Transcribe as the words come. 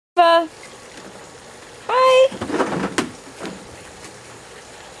Ava. Hi.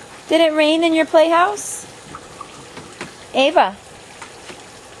 Did it rain in your playhouse? Ava.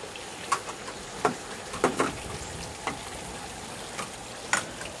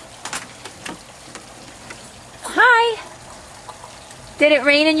 Hi. Did it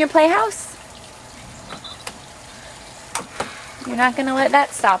rain in your playhouse? You're not going to let that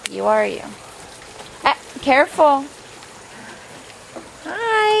stop you, are you? Careful.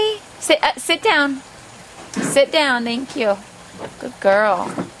 Hi. Sit down. Sit down, thank you. Good girl.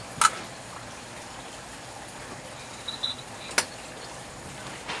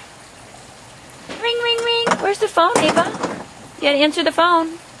 Ring, ring, ring. Where's the phone, Ava? You gotta answer the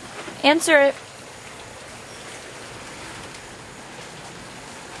phone. Answer it.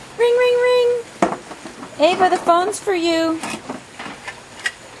 Ring, ring, ring. Ava, the phone's for you.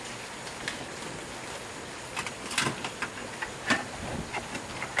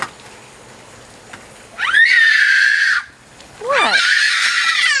 What?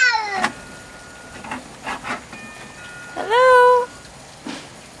 Hello?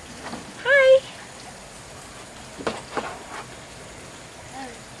 Hi.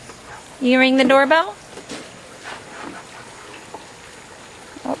 You ring the doorbell?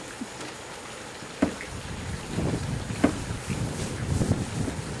 Oh.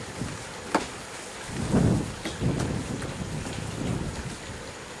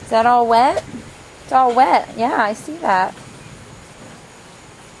 Is that all wet? It's all wet. Yeah, I see that.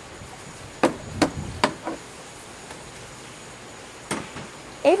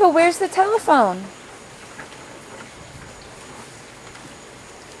 Ava, where's the telephone?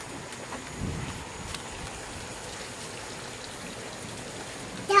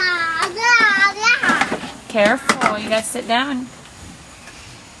 Careful, you gotta sit down.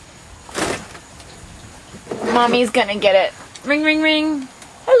 Mommy's gonna get it. Ring, ring, ring.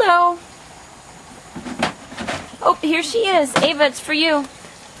 Hello. Oh, here she is. Ava, it's for you.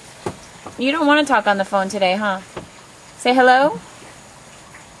 You don't want to talk on the phone today, huh? Say hello.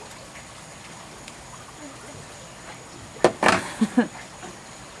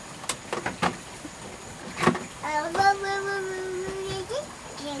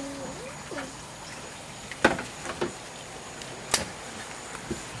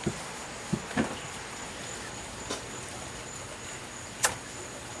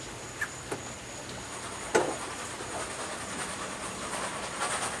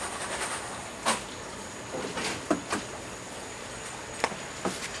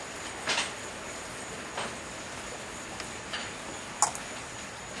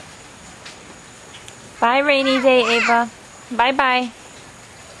 Bye, rainy day, Ava. Bye-bye.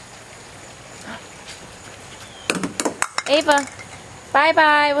 Ava,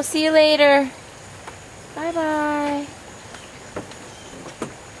 bye-bye. We'll see you later. Bye-bye.